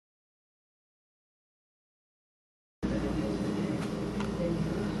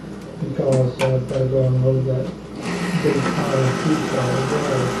was, so I tried to go and load that big pile of food salad.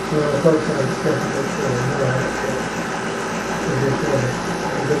 Well, first I was checking it for a while, so I didn't know.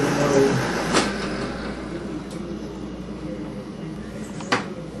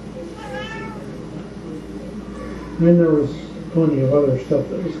 Then there was plenty of other stuff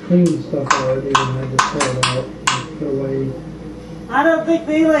that was clean stuff already, and I just throw it out and put away. I don't think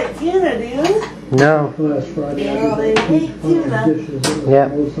they like tuna, do you? No. Last Friday, Yeah, they hate tuna. Dishes on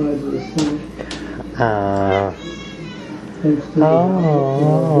both sides of the sink. Thanks to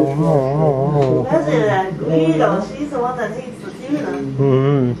Especially that Guido, she's the one that hates the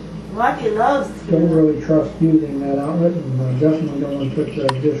tuna. Lucky loves tuna. Don't really trust using that outlet, and I definitely don't want to put the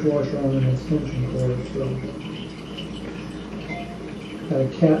dishwasher on an extension cord, so. Had a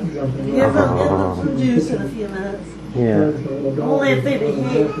cat jumping Give them some juice in a few minutes. Yeah. Only if they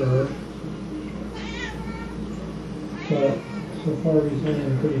behave. But so far he's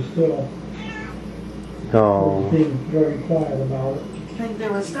hanging pretty still. Oh. He's being very quiet about it. I think they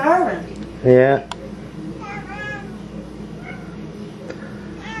were starving. Yeah.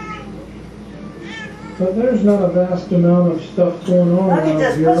 But there's not a vast amount of stuff going on I can around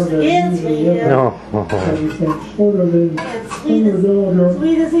just here. push the ends me here. No. Everything's sort of in Sweet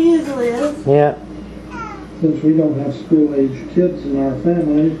as he usually is. Yeah. Since we don't have school-age kids in our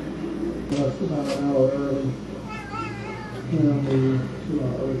family, left about an hour early. And 2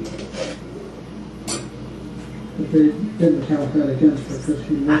 hours. But they didn't count that against her because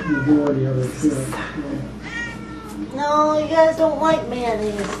she worked the majority of her shift. So. No, you guys don't like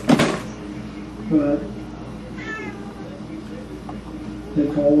mayonnaise. But they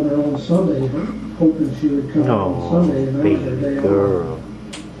called her on Sunday, hoping she would come on Sunday, and that was her day girl. off.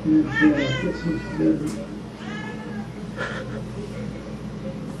 Yeah, this is good.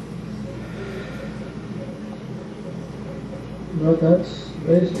 But that's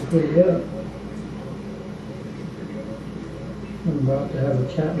basically it. I'm about to have a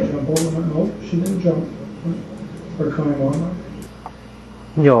cat jump on her. Oh, she didn't jump. Or climb on her.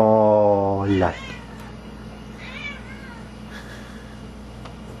 Yo, lucky.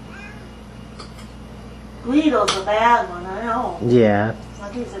 Guido's a bad one, I know. Yeah.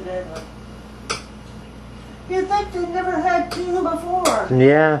 Lucky's a good one. You'd think they'd never had tuna before.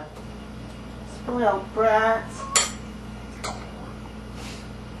 Yeah. Spoiled brats.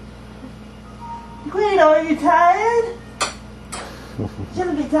 Guido, are you tired?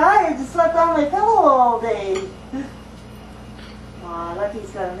 Shouldn't be tired, just slept on my pillow all day. Aw,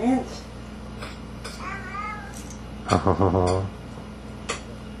 Lucky's got an inch.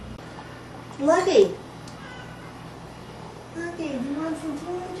 Lucky. Lucky, do you want some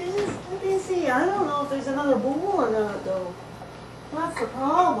tuna juice? Let me see. I don't know if there's another bowl or not, though. That's the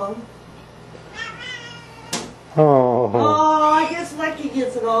problem. Oh. Oh, I guess Lucky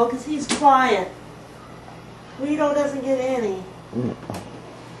gets it all because he's quiet. Guido doesn't get any.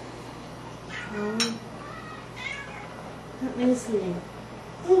 Let me see.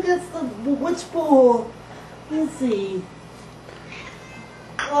 Who gets which bowl? Let's see.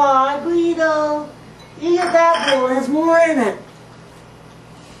 Aw, Guido. You get that bowl. It has more in it.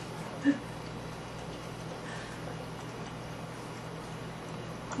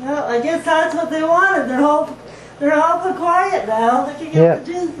 Well, I guess that's what they wanted. They're all quiet now. They can get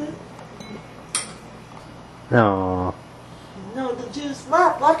the juice. No. No, the juice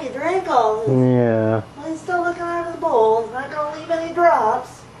left. Lucky drank all this. Yeah. Well, he's still looking out of the bowl. He's not going to leave any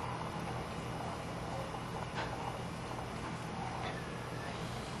drops.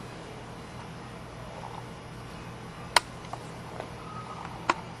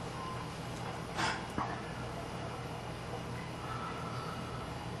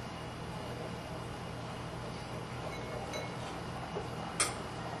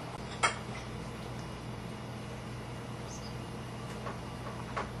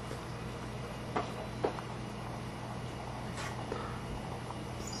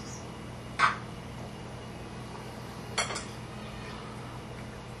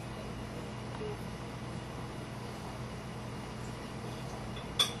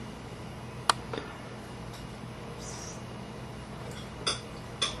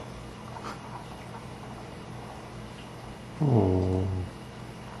 Oh.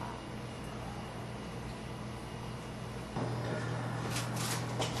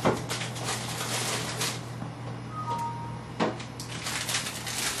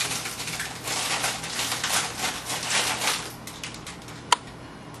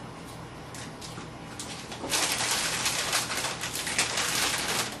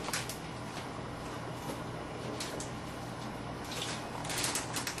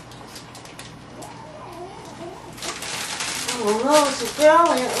 Well, no, she's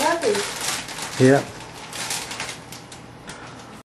growing it, Lucky. Yeah.